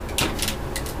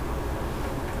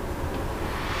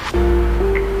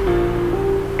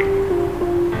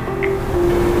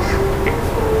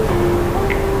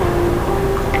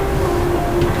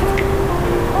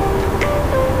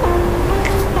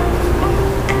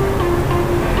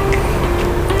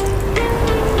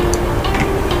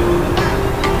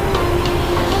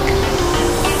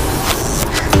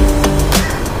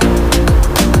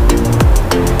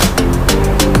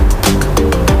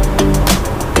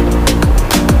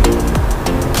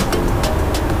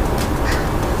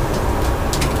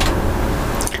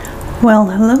Well,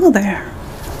 hello there.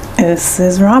 This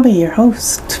is Robbie, your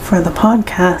host for the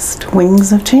podcast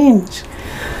Wings of Change.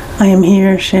 I am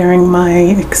here sharing my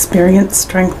experience,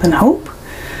 strength, and hope,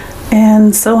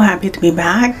 and so happy to be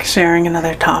back sharing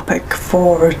another topic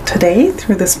for today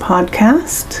through this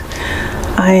podcast.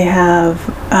 I have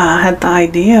had the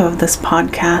idea of this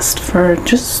podcast for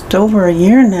just over a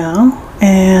year now,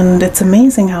 and it's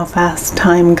amazing how fast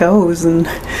time goes. And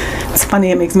it's funny,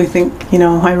 it makes me think,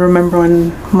 I remember when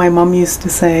my mom used to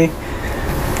say,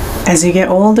 as you get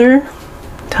older,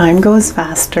 time goes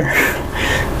faster.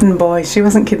 And boy, she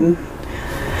wasn't kidding.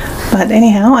 But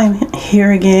anyhow, I'm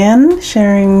here again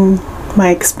sharing my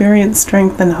experience,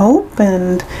 strength, and hope,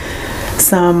 and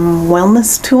some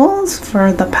wellness tools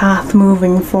for the path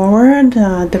moving forward,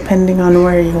 depending on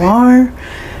where you are.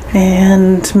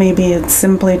 And maybe it's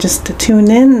simply just to tune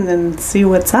in and see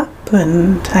what's up.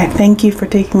 And I thank you for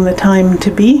taking the time to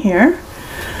be here.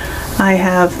 I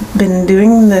have been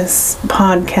doing this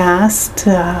podcast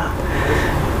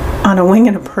on a wing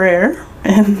and a prayer,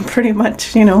 and pretty much,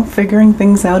 figuring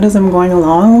things out as I'm going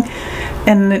along.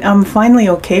 And I'm finally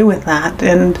okay with that.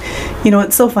 And,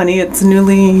 it's so funny. It's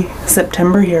newly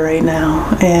September here right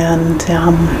now. And,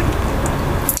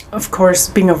 of course,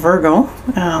 being a Virgo,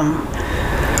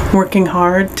 working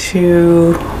hard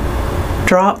to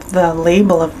drop the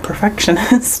label of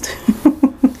perfectionist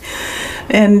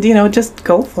and, just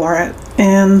go for it.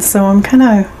 And so I'm kind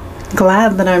of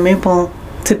glad that I'm able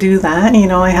to do that.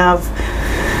 I have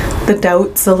the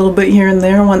doubts a little bit here and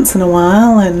there once in a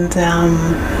while, and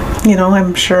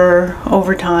I'm sure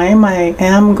over time I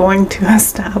am going to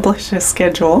establish a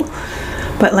schedule.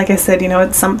 But like I said,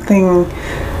 it's something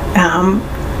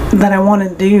that I want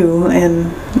to do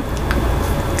and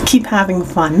keep having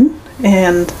fun.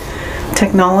 And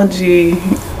technology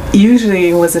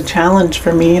usually was a challenge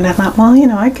for me, and I thought, well,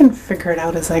 I can figure it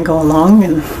out as I go along.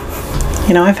 And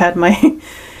I've had my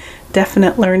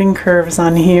definite learning curves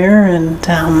on here, and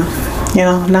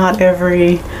not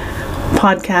every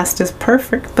podcast is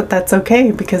perfect, but that's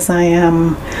okay, because I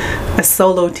am a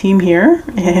solo team here,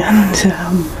 and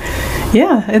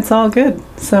it's all good.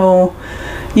 So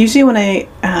usually when I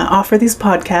offer these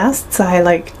podcasts, I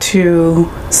like to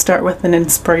start with an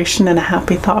inspiration and a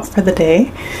happy thought for the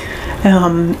day.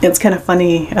 It's kind of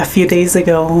funny, a few days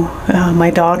ago,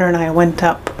 my daughter and I went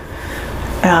up,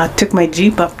 took my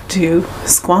Jeep up to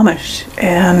Squamish,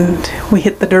 and we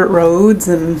hit the dirt roads,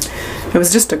 and it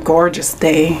was just a gorgeous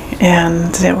day,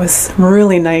 and it was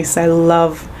really nice. I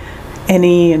love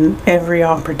any and every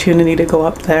opportunity to go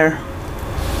up there.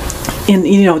 And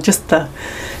just the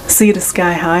Sea to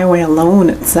Sky Highway alone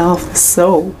itself is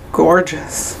so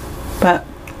gorgeous. But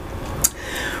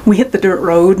we hit the dirt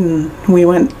road and we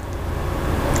went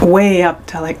way up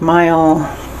to like mile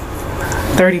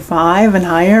 35 and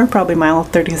higher, probably mile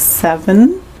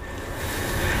 37.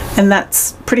 And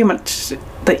that's pretty much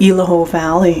the Ilaho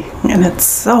Valley, and it's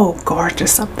so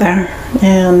gorgeous up there.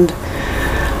 And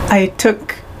I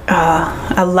took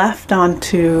a left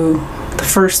onto the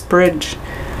first bridge,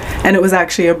 and it was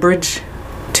actually a bridge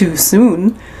too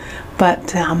soon,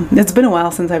 but it's been a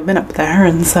while since I've been up there,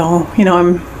 and so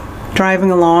I'm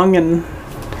driving along, and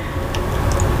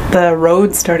the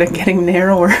road started getting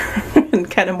narrower and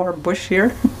kind of more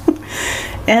bushier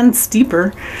and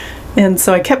steeper. And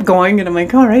so I kept going, and I'm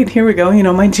like, all right, here we go.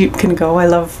 My Jeep can go. I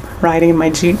love riding in my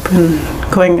Jeep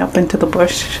and going up into the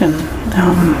bush, and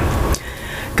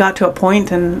got to a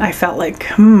point, and I felt like,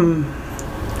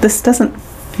 this doesn't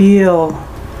feel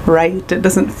right. It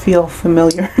doesn't feel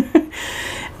familiar.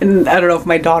 And I don't know if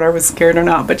my daughter was scared or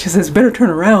not, but she says, better turn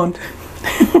around.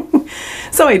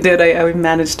 So I did. I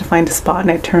managed to find a spot,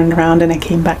 and I turned around and I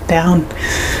came back down.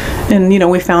 And,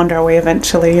 we found our way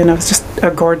eventually, and it was just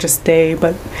a gorgeous day.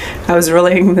 But I was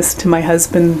relaying this to my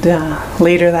husband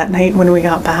later that night when we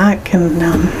got back, and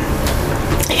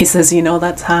he says,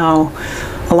 that's how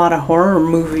a lot of horror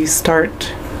movies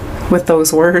start, with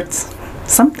those words.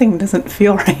 Something doesn't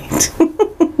feel right.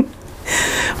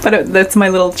 But that's my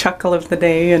little chuckle of the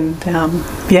day. And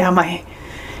my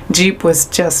Jeep was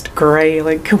just gray.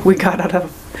 Like, we got out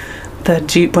of the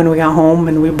Jeep when we got home,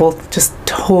 and we both just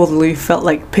totally felt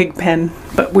like Pigpen,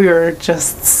 but we were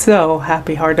just so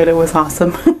happy-hearted. It was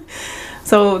awesome.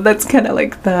 So that's kind of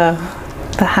like the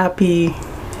happy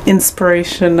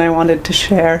inspiration I wanted to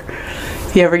share.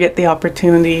 If you ever get the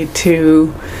opportunity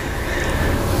to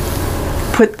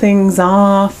put things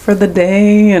off for the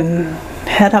day and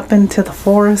head up into the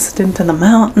forest, into the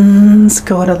mountains,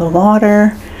 go to the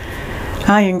water,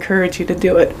 I encourage you to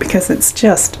do it, because it's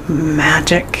just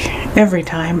magic every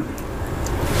time.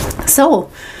 So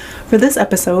For this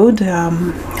episode,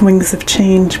 Wings of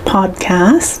Change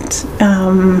podcast,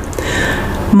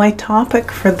 my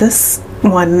topic for this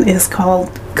one is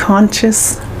called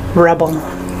Conscious Rebel.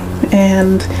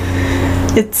 And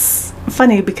it's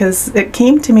funny because it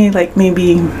came to me like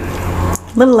maybe a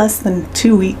little less than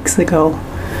 2 weeks ago.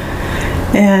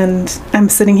 And I'm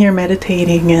sitting here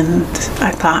meditating and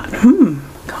I thought,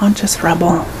 Conscious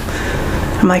Rebel.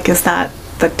 I'm like, is that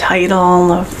the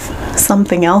title of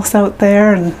something else out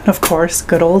there? And of course,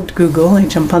 good old Google, I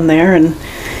jump on there and,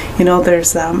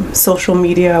 there's social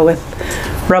media with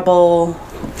Rebel,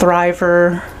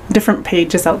 Thriver, different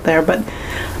pages out there, but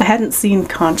I hadn't seen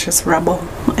Conscious Rebel.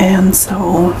 And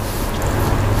so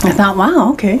I thought,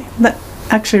 wow, okay, that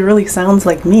actually really sounds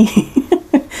like me.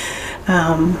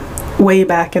 Way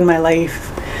back in my life,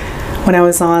 when I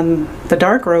was on the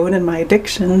dark road in my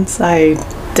addictions, I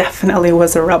definitely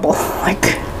was a rebel.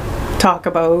 Like, talk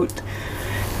about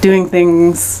doing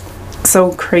things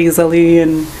so crazily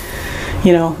and,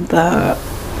 the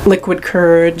liquid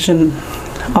courage and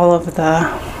all of the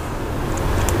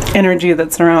energy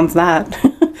that surrounds that.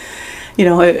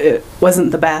 It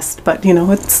wasn't the best, but,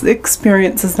 it's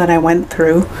experiences that I went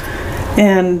through.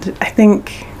 And I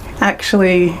think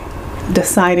actually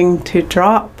deciding to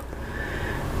drop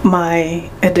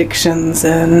my addictions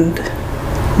and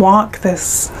walk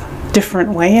this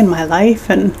different way in my life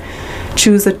and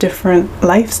choose a different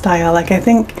lifestyle, like I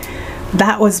think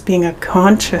that was being a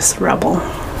conscious rebel.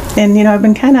 And I've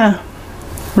been kind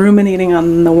of ruminating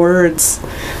on the words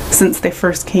since they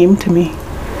first came to me.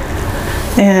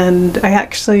 And I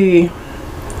actually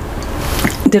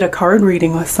did a card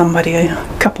reading with somebody a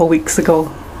couple weeks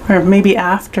ago, or maybe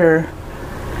after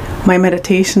my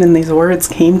meditation and these words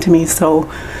came to me. So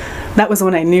that was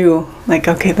when I knew, like,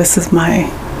 okay, this is my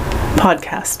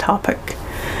podcast topic.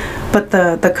 But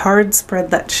the card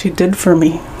spread that she did for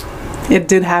me, it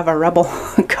did have a rebel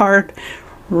card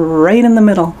right in the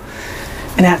middle.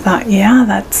 And I thought, yeah,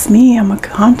 that's me. I'm a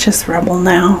conscious rebel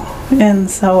now. And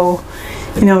so,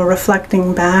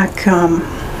 reflecting back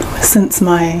since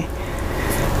my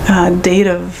date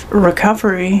of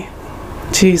recovery,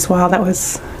 geez, wow, that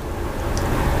was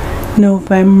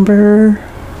November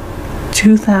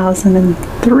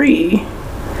 2003.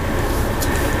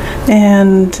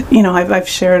 And I've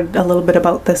shared a little bit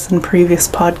about this in previous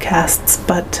podcasts,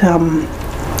 but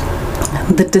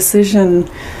the decision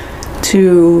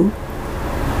to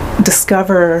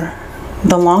discover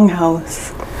the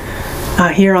Longhouse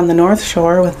here on the North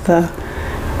Shore with the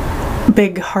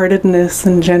big-heartedness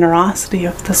and generosity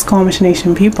of the Squamish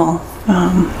Nation people,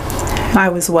 I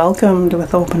was welcomed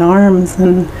with open arms,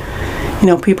 and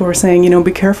people were saying,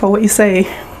 be careful what you say.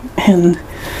 And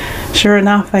sure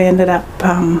enough, I ended up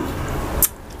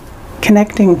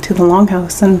connecting to the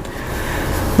Longhouse, and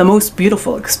the most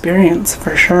beautiful experience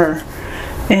for sure.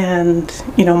 And,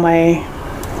 my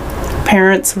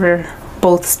parents were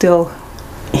both still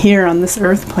here on this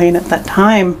earth plane at that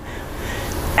time,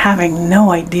 having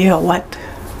no idea what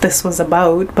this was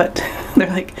about, but they're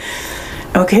like,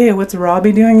 okay, what's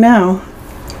Robbie doing now?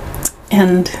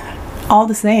 And all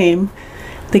the same,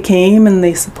 they came and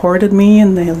they supported me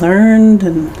and they learned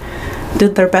and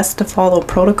did their best to follow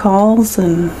protocols,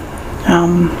 and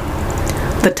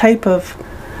the type of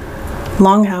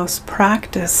Longhouse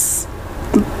practice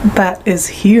that is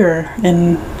here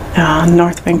in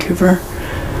North Vancouver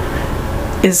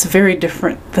is very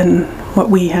different than what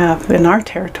we have in our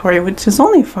territory, which is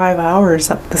only 5 hours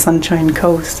up the Sunshine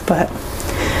Coast. But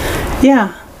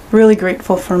yeah, really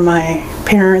grateful for my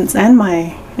parents and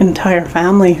my entire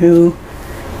family who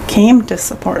came to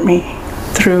support me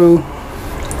through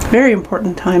a very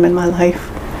important time in my life.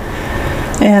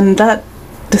 And that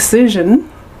decision,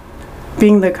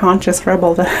 being the conscious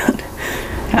rebel that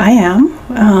I am,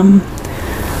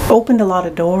 opened a lot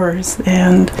of doors.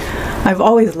 And I've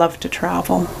always loved to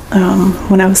travel.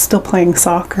 When I was still playing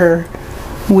soccer,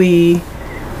 we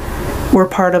were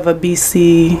part of a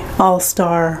BC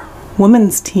All-Star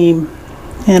women's team,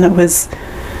 and it was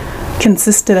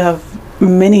consisted of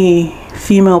many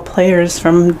female players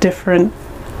from different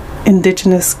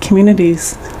Indigenous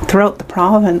communities throughout the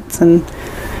province, and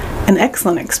an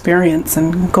excellent experience.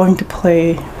 And going to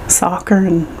play soccer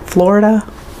in Florida,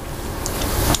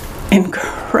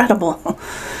 incredible.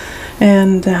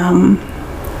 And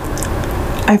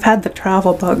I've had the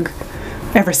travel bug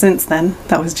ever since then.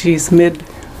 That was, mid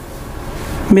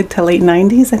to late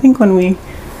 90s, I think, when we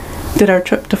did our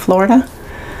trip to Florida.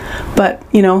 But,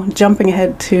 jumping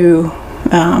ahead to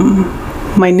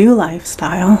my new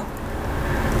lifestyle,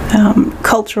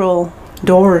 cultural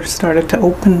doors started to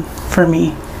open for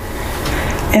me.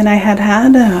 And I had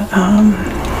a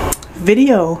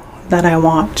video that I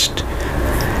watched,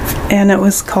 and it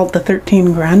was called The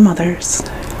 13 Grandmothers,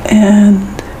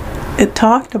 and it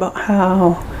talked about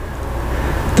how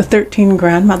the 13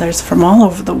 grandmothers from all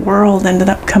over the world ended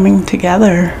up coming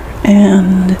together,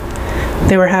 and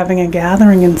they were having a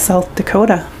gathering in South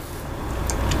Dakota,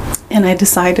 and I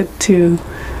decided to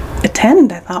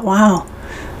attend. I thought, wow,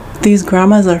 these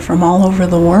grandmas are from all over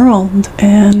the world,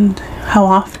 and how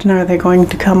often are they going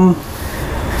to come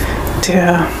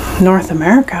to North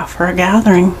America for a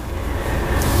gathering?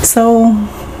 So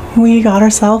we got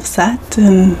ourselves set,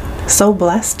 and so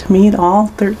blessed to meet all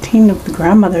 13 of the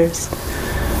grandmothers.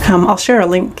 I'll share a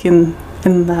link in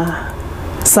the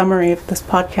summary of this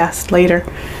podcast later.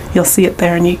 You'll see it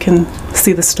there, and you can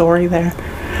see the story there.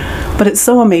 But it's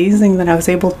so amazing that I was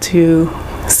able to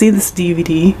see this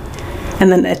DVD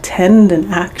and then attend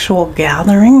an actual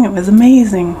gathering. It was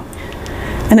amazing.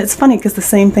 And it's funny because the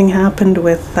same thing happened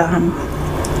with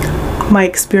my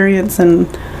experience in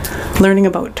learning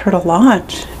about Turtle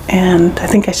Lodge, and I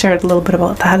think I shared a little bit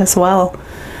about that as well,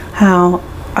 how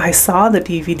I saw the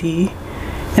DVD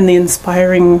and the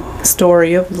inspiring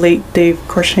story of late Dave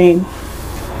Corshane,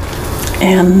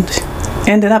 and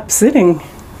ended up sitting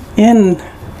in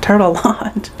Turtle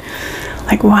Lodge.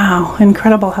 Like, wow,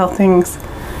 incredible how things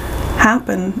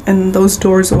happen and those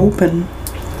doors open.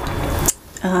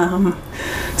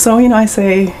 So, I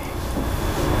say,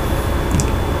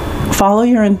 follow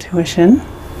your intuition.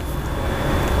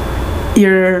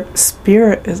 Your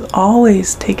spirit is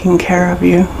always taking care of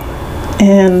you.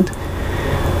 And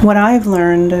what I've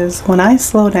learned is when I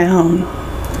slow down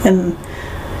and,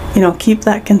 keep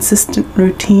that consistent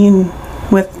routine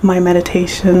with my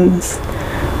meditations,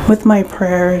 with my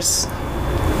prayers,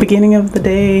 beginning of the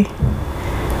day,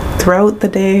 throughout the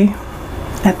day,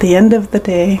 at the end of the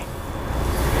day,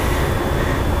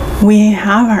 we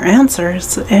have our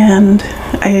answers. And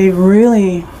I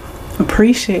really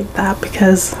appreciate that,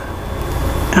 because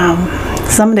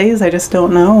some days I just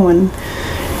don't know, and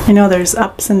there's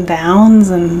ups and downs,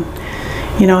 and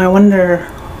I wonder,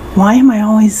 why am I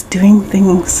always doing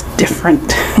things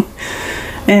different?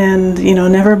 And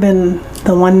never been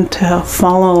the one to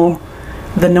follow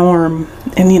the norm,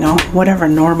 and whatever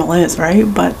normal is, right?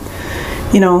 But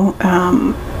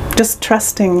just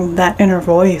trusting that inner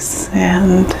voice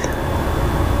and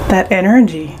that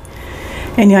energy.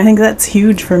 And I think that's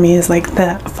huge for me, is like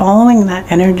that, following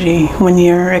that energy when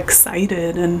you're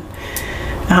excited and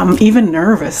even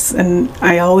nervous. And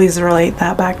I always relate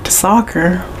that back to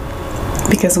soccer,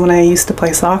 because when I used to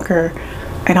play soccer,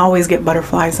 I'd always get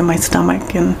butterflies in my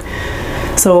stomach. And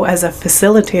so as a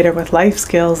facilitator with life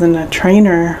skills and a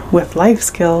trainer with life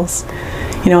skills,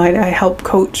 I help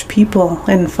coach people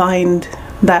and find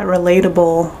that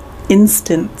relatable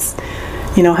instance.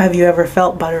 Have you ever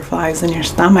felt butterflies in your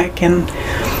stomach? And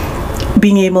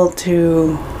being able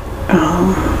to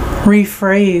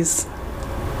rephrase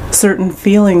certain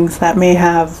feelings that may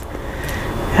have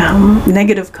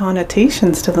negative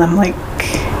connotations to them, like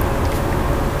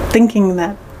thinking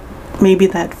that maybe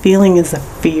that feeling is a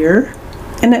fear,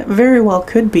 and it very well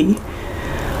could be.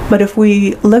 But if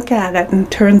we look at it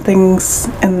and turn things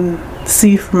and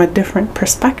see from a different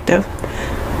perspective,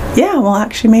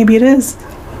 actually maybe it is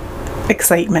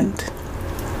excitement,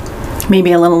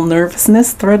 maybe a little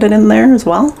nervousness threaded in there as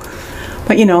well.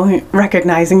 But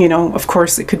recognizing, of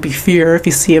course it could be fear if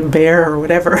you see a bear or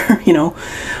whatever.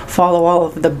 Follow all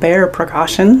of the bear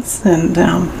precautions. And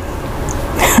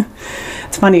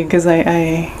it's funny because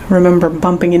I remember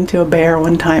bumping into a bear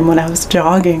one time when I was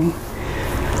jogging,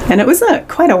 and it was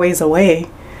quite a ways away,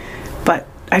 but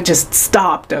I just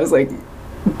stopped. I was like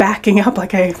backing up,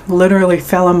 like I literally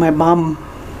fell on my bum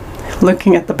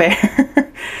looking at the bear.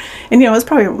 And it was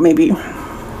probably maybe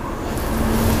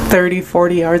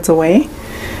 30-40 yards away.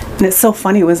 And it's so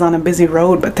funny, it was on a busy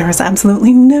road, but there was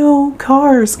absolutely no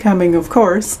cars coming, of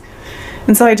course.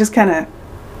 And so I just kind of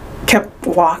kept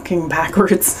walking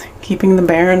backwards, keeping the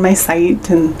bear in my sight.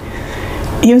 And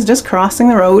he was just crossing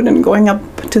the road and going up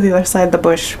to the other side of the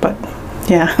bush. But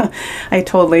yeah, I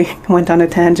totally went on a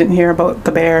tangent here about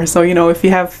the bear. So, if you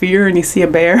have fear and you see a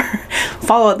bear,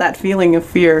 follow that feeling of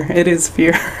fear. It is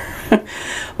fear.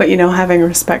 But, having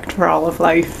respect for all of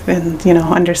life, and,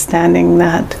 understanding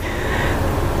that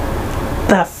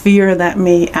the fear that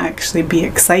may actually be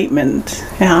excitement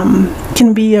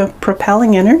can be a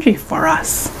propelling energy for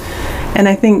us. And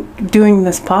I think doing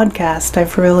this podcast,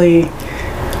 I've really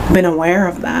been aware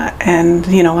of that. And,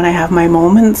 when I have my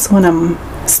moments when I'm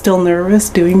still nervous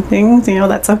doing things,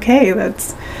 that's okay.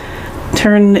 That's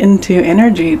turned into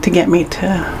energy to get me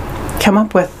to come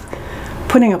up with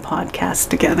putting a podcast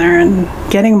together and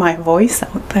getting my voice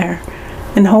out there,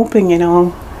 and hoping,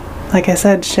 like I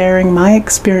said, sharing my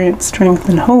experience, strength,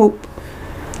 and hope,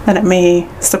 that it may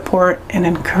support and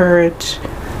encourage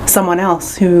someone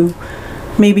else who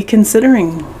may be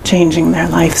considering changing their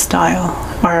lifestyle,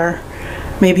 or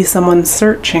maybe someone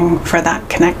searching for that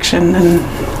connection. And,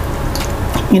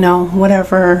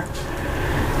 whatever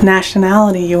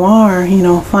nationality you are,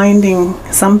 finding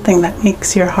something that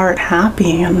makes your heart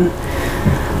happy. And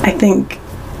I think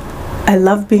I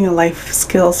love being a life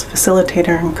skills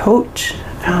facilitator and coach,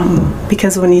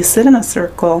 because when you sit in a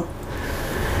circle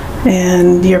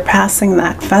and you're passing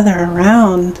that feather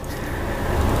around,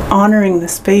 honoring the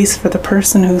space for the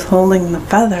person who's holding the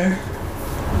feather,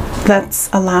 that's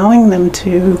allowing them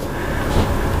to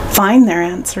find their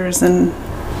answers and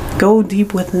go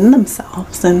deep within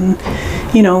themselves. And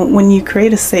when you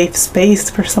create a safe space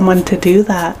for someone to do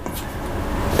that,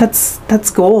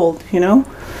 that's gold.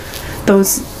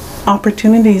 Those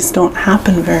opportunities don't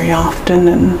happen very often.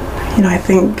 And I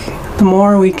think the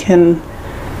more we can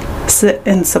sit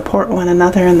and support one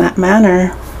another in that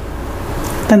manner,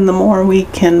 then the more we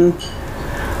can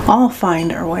all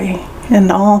find our way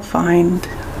and all find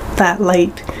that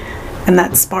light and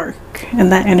that spark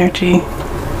and that energy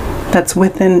that's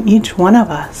within each one of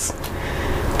us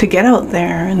to get out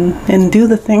there and do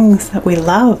the things that we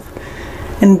love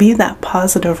and be that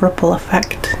positive ripple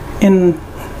effect in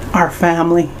our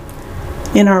family,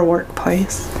 in our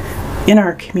workplace, in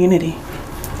our community.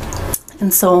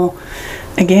 And so,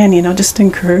 again, just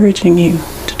encouraging you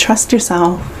to trust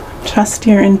yourself, trust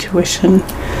your intuition,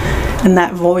 and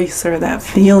that voice or that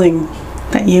feeling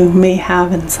that you may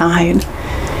have inside.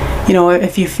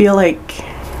 If you feel like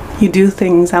you do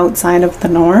things outside of the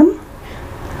norm,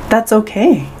 that's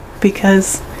okay,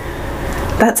 because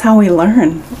that's how we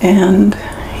learn. And,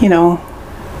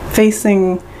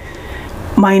 facing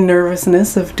my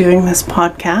nervousness of doing this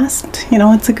podcast,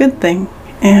 it's a good thing.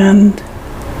 And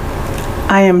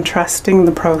I am trusting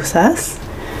the process.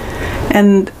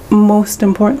 And most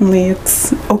importantly,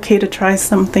 it's okay to try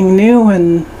something new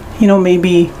and,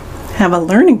 maybe have a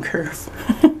learning curve.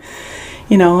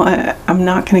 I'm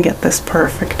not going to get this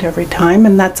perfect every time,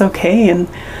 and that's okay. And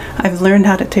I've learned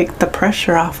how to take the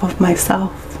pressure off of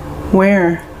myself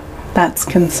where that's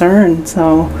concerned.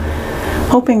 So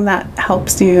hoping that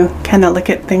helps you kind of look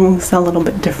at things a little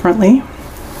bit differently.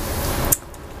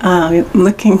 I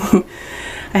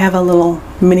have a little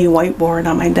mini whiteboard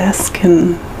on my desk,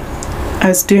 and I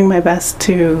was doing my best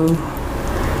to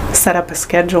set up a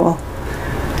schedule,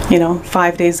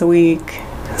 5 days a week,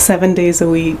 7 days a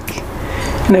week,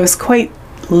 and it was quite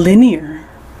linear.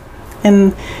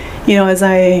 And, as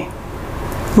I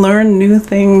learn new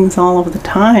things all of the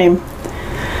time,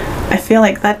 I feel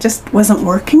like that just wasn't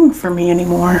working for me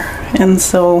anymore. And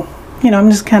so, I'm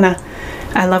just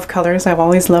I love colors. I've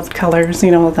always loved colors,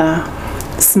 the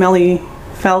smelly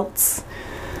felts,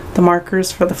 the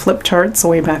markers for the flip charts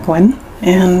way back when,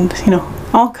 and,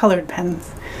 all colored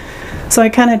pens. So I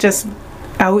just,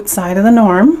 outside of the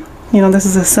norm, this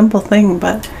is a simple thing,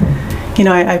 but,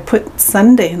 I put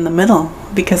Sunday in the middle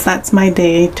because that's my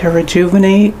day to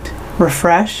rejuvenate,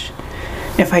 refresh.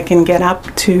 If I can get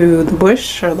up to the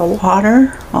bush or the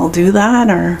water, I'll do that,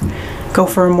 or go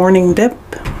for a morning dip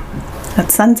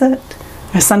at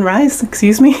sunrise,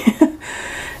 excuse me.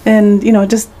 And,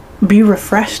 just be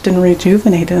refreshed and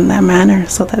rejuvenated in that manner.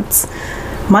 So that's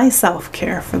my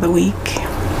self-care for the week.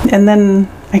 And then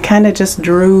I just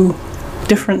drew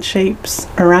different shapes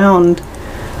around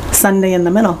Sunday in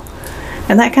the middle.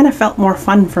 And that felt more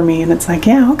fun for me. And it's like,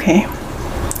 yeah, okay.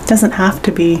 It doesn't have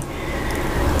to be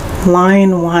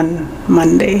line 1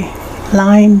 Monday,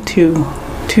 line 2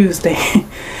 Tuesday.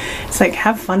 It's like,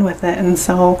 have fun with it. And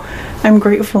so I'm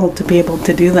grateful to be able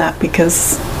to do that,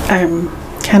 because I'm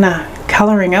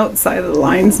coloring outside of the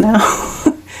lines now,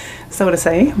 so to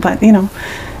say. But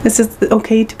it's just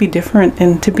okay to be different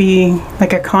and to be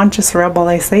like a conscious rebel.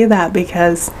 I say that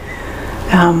because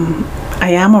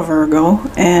I am a Virgo,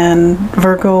 and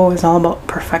Virgo is all about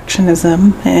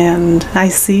perfectionism, and I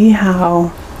see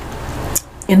how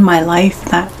in my life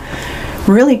that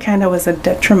really was a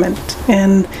detriment.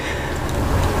 And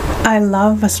I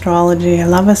love astrology, I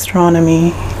love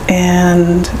astronomy,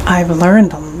 and I've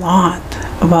learned a lot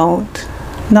about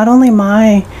not only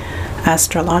my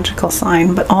astrological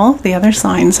sign, but all of the other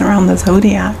signs around the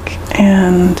zodiac.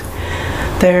 And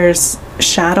there's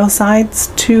shadow sides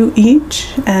to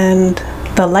each and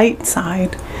the light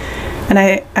side. And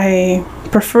I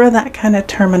prefer that kind of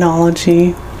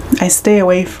terminology. I stay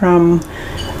away from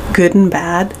good and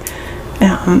bad,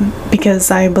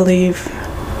 because I believe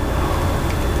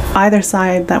either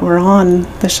side that we're on,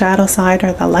 the shadow side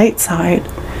or the light side,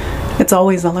 it's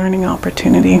always a learning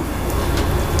opportunity.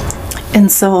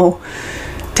 And so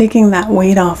taking that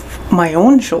weight off my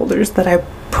own shoulders that I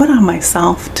put on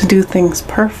myself to do things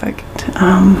perfect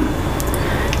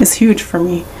is huge for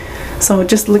me. So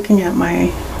just looking at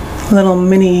my little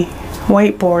mini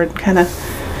whiteboard kind of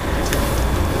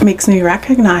makes me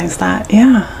recognize that,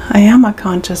 yeah, I am a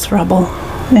conscious rebel.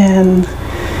 And,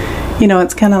 you know,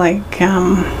 it's kind of like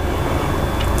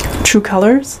True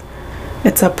Colors.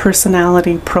 It's a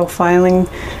personality profiling.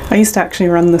 I used to actually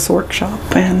run this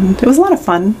workshop, and it was a lot of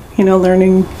fun, you know,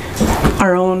 learning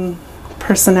our own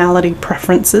personality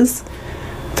preferences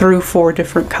through 4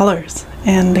 different colors.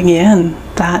 And again,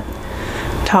 that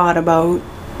taught about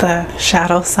the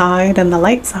shadow side and the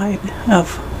light side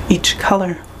of each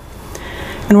color.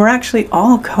 And we're actually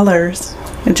all colors.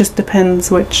 It just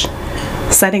depends which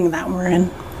setting that we're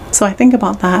in. So I think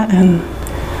about that, and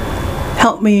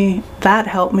helped me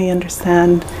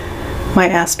understand my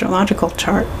astrological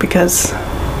chart, because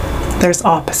there's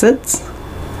opposites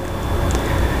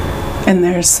and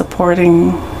there's supporting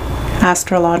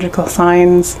astrological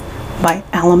signs by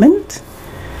element.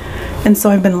 And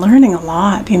so I've been learning a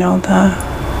lot, you know, the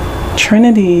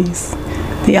trinities,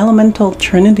 the elemental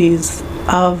trinities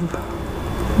of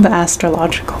the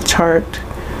astrological chart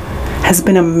has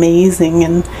been amazing.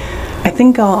 And I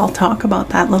think I'll talk about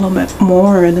that a little bit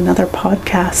more in another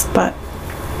podcast, but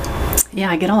yeah,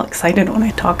 I get all excited when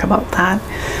I talk about that.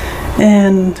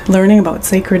 And learning about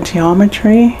sacred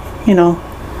geometry, you know,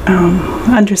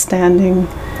 understanding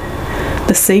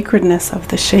the sacredness of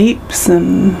the shapes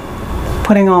and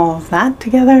putting all of that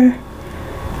together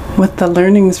with the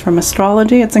learnings from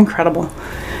astrology, it's incredible.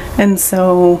 And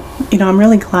so, you know, I'm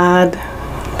really glad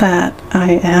that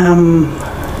I am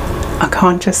a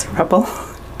conscious rebel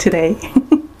today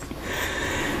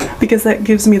because that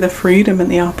gives me the freedom and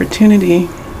the opportunity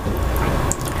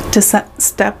to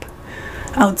step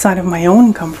outside of my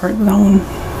own comfort zone.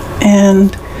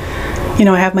 And you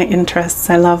know, I have my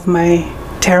interests. I love my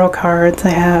tarot cards. I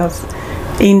have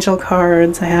angel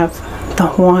cards. I have the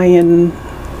Hawaiian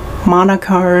mana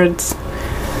cards.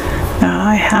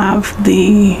 I have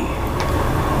the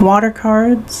water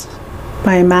cards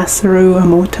by Masaru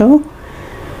Emoto.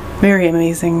 Very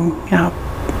amazing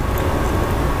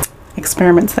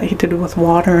experiments that he did with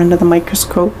water under the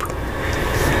microscope.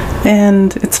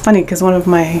 And it's funny because one of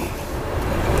my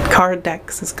card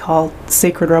decks is called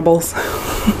Sacred Rebels.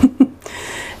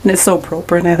 And it's so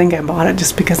appropriate. I think I bought it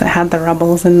just because it had the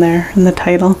rebels in there in the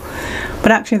title.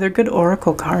 But actually they're good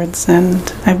oracle cards,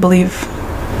 and I believe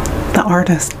the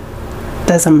artist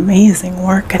does amazing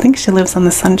work. I think she lives on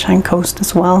the Sunshine Coast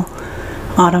as well.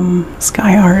 Autumn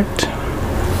Sky Art.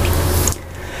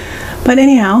 But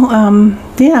anyhow,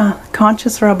 yeah,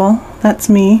 conscious rebel, that's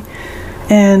me.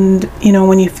 And you know,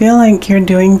 when you feel like you're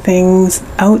doing things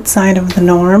outside of the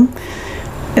norm,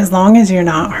 as long as you're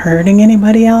not hurting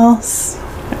anybody else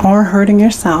or hurting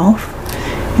yourself,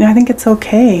 you know, I think it's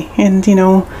okay. And you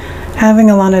know, having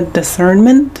a lot of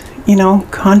discernment, you know,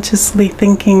 consciously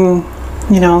thinking,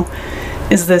 you know,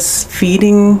 is this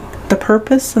feeding the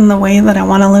purpose and the way that I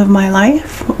want to live my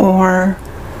life, or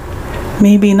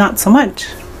maybe not so much.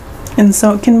 And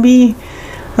so it can be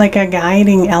like a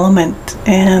guiding element,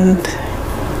 and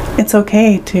it's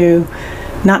okay to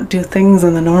not do things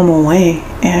in the normal way.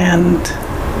 And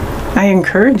I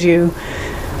encourage you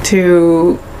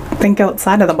to think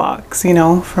outside of the box, you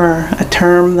know, for a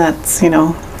term that's, you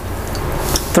know,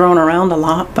 thrown around a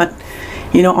lot, but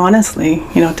you know, honestly,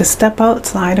 you know, to step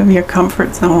outside of your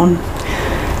comfort zone,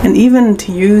 and even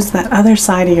to use that other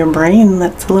side of your brain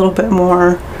that's a little bit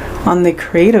more on the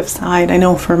creative side. I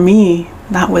know for me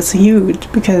that was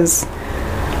huge because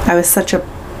I was such a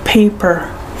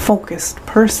paper focused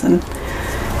person.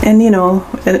 And you know,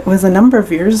 it was a number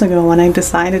of years ago when I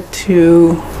decided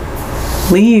to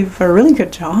leave a really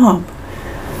good job.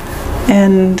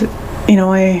 And you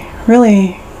know, I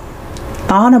really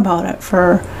thought about it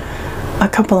for a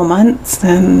couple of months,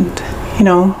 and you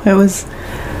know, it was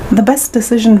the best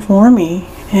decision for me.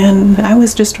 And I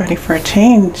was just ready for a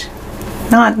change,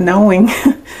 not knowing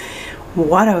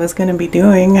what I was going to be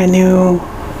doing. I knew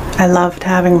I loved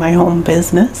having my own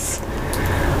business,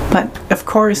 but of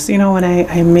course, you know, when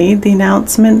I made the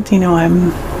announcement, you know,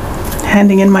 I'm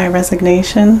handing in my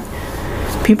resignation,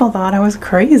 people thought I was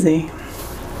crazy.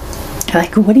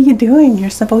 Like, what are you doing? You're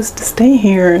supposed to stay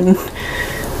here and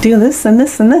do this and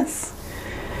this and this.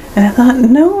 And I thought,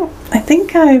 no, I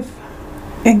think I've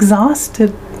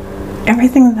exhausted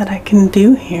everything that I can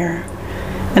do here.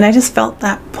 And I just felt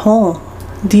that pull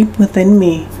deep within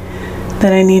me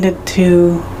that I needed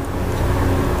to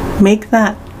make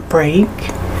that break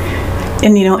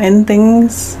and, you know, end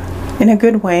things in a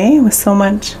good way with so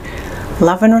much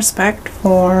love and respect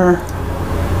for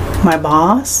my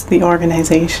boss, the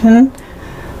organization,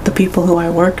 the people who I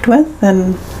worked with,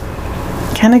 and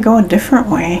kind of go a different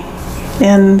way.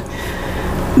 And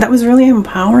that was really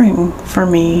empowering for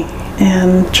me,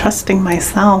 and trusting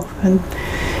myself. And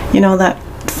that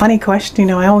funny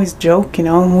question, I always joke,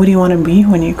 what do you want to be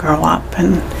when you grow up?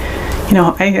 And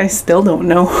I still don't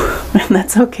know. And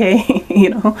that's okay.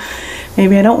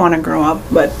 Maybe I don't want to grow up,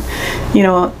 but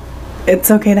it's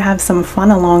okay to have some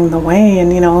fun along the way.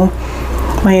 And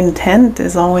my intent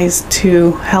is always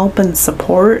to help and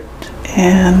support,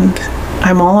 and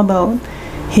I'm all about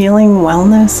healing,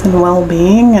 wellness, and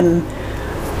well-being, and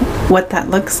what that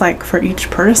looks like for each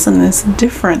person is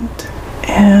different.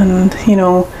 And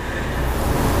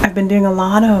I've been doing a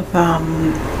lot of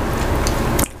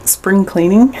spring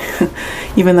cleaning,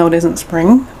 even though it isn't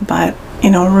spring, but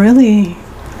really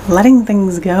letting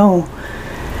things go.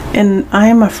 And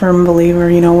I'm a firm believer,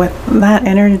 with that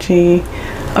energy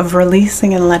of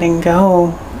releasing and letting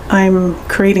go, I'm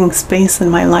creating space in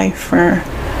my life for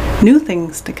new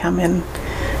things to come in.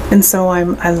 And so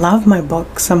I love my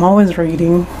books. I'm always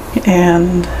reading,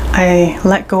 and I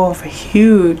let go of a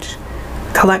huge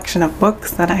collection of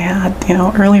books that I had,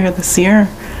 earlier this year,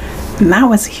 and that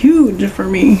was huge for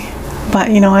me. But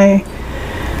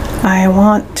I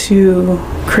want to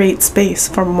create space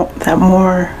for that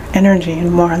more energy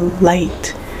and more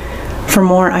light, for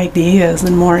more ideas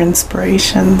and more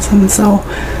inspirations. And so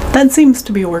that seems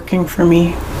to be working for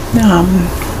me.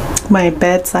 My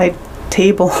bedside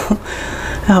table,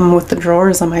 with the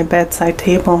drawers on my bedside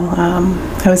table,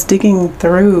 I was digging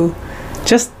through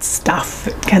just stuff.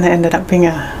 It kind of ended up being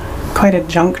quite a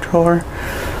junk drawer.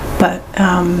 But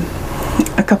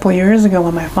a couple years ago,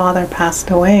 when my father passed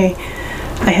away,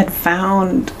 I had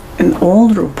found an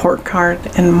old report card,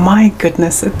 and my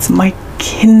goodness, it's my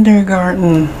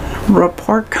kindergarten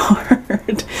report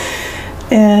card.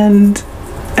 And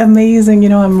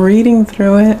amazing, I'm reading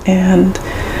through it, and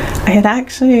I had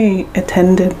actually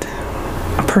attended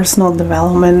a personal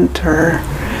development or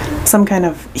some kind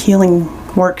of healing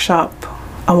workshop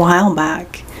a while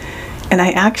back, and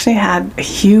I actually had a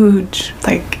huge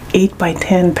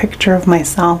 8x10 picture of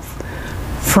myself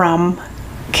from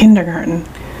kindergarten.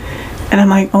 And I'm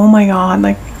like, oh my God,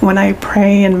 when I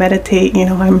pray and meditate,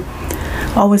 I'm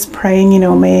always praying,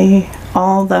 may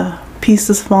all the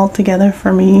pieces fall together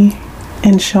for me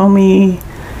and show me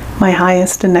my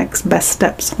highest and next best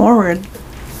steps forward.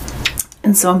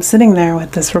 And so I'm sitting there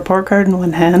with this report card in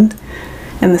one hand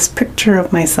and this picture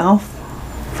of myself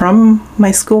from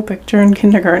my school picture in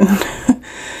kindergarten. And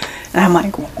I'm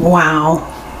like, wow.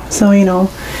 So,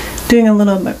 doing a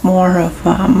little bit more of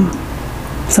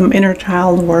some inner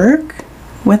child work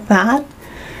with that,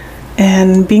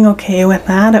 and being okay with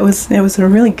that, it was a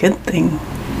really good thing.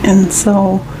 And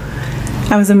so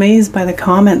I was amazed by the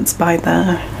comments by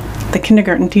the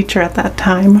kindergarten teacher at that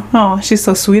time. Oh, she's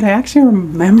so sweet. I actually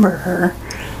remember her.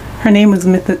 Her name was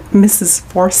Mrs.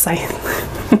 Forsyth.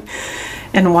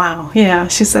 And wow, yeah,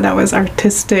 she said I was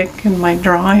artistic and my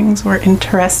drawings were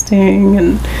interesting,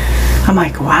 and I'm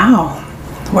like, wow,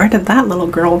 where did that little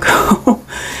girl go?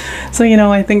 So,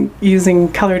 I think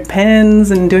using colored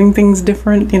pens and doing things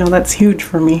different, that's huge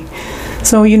for me.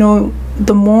 So,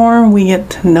 the more we get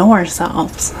to know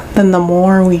ourselves, then the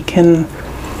more we can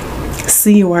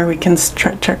see where we can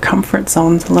stretch our comfort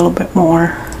zones a little bit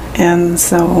more. And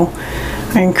so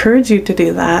I encourage you to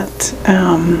do that.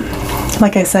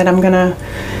 Like I said, I'm going to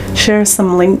share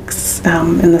some links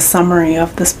in the summary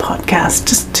of this podcast,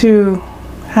 just to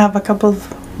have a couple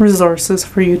of resources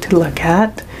for you to look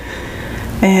at.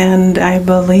 And I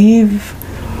believe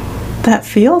that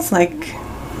feels like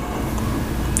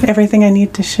everything I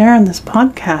need to share in this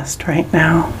podcast right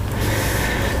now.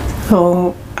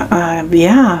 So,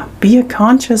 be a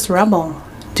conscious rebel.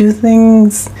 Do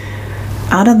things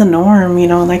out of the norm.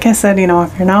 Like I said,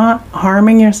 if you're not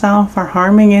harming yourself or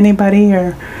harming anybody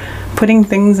or putting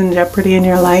things in jeopardy in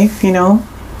your life,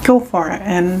 go for it.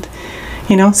 And,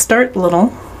 start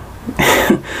little.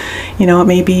 It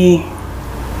may be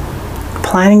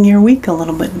planning your week a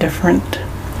little bit different,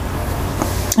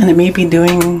 and it may be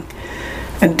doing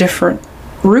a different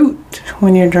route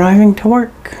when you're driving to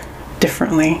work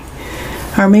differently,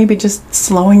 or maybe just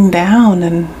slowing down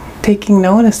and taking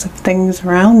notice of things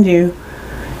around you.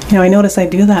 I notice I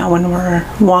do that when we're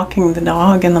walking the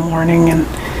dog in the morning, and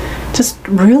just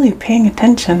really paying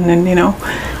attention. And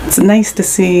it's nice to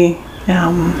see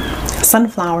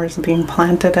sunflowers being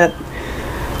planted at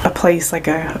a place like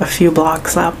a few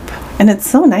blocks up. And it's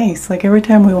so nice, every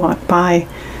time we walk by,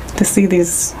 to see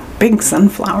these big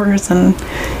sunflowers. And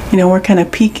we're kind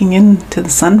of peeking into the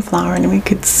sunflower, and we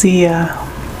could see a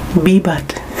bee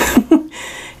butt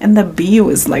And the bee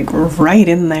was like right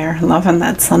in there, loving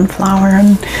that sunflower.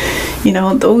 And, you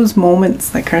know, those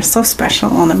moments like are so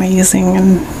special and amazing.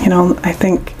 And, you know, I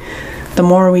think the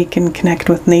more we can connect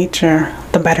with nature,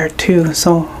 the better too.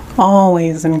 So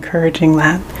always encouraging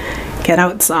that. Get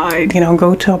outside, you know,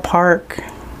 go to a park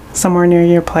somewhere near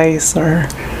your place, or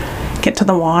get to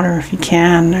the water if you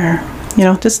can, or, you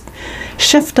know, just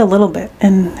shift a little bit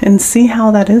and see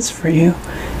how that is for you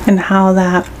and how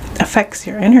that affects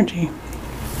your energy.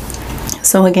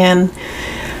 So again,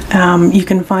 you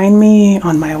can find me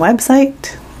on my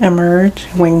website, Emerge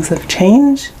Wings of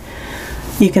Change.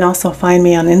 You can also find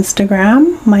me on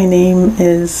Instagram. My name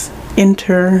is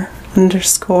inter_weaver.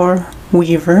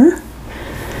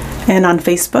 And on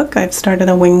Facebook, I've started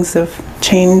a Wings of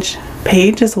Change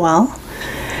page as well.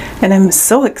 And I'm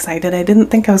so excited. I didn't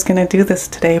think I was going to do this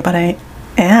today, but I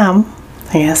am.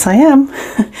 Yes, I am.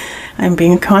 I'm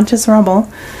being a conscious rebel.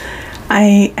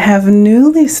 I have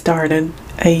newly started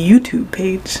a YouTube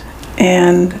page,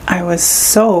 and I was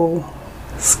so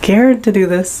scared to do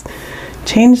this.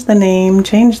 Change the name,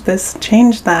 change this,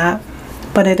 change that.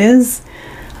 But it is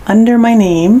under my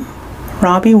name,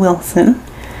 Robbie Wilson.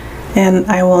 And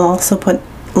I will also put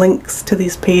links to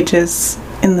these pages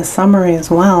in the summary as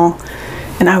well.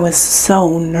 And I was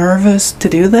so nervous to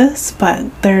do this,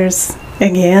 but there's,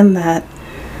 again, that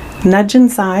nudge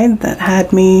inside that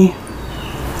had me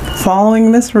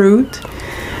following this route.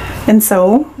 And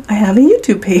so I have a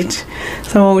YouTube page.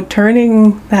 So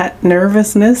turning that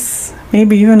nervousness,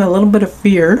 maybe even a little bit of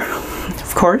fear,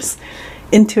 of course,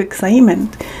 into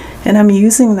excitement. And I'm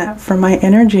using that for my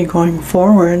energy going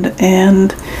forward,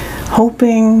 and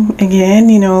hoping, again,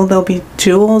 you know, there'll be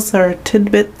jewels or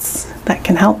tidbits that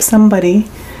can help somebody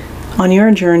on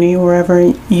your journey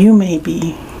wherever you may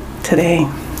be today.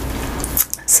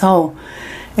 So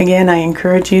again, I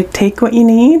encourage you, take what you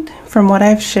need from what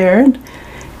I've shared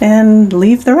and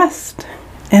leave the rest.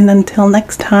 And until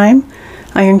next time,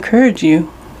 I encourage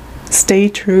you, stay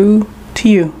true to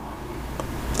you.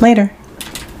 Later.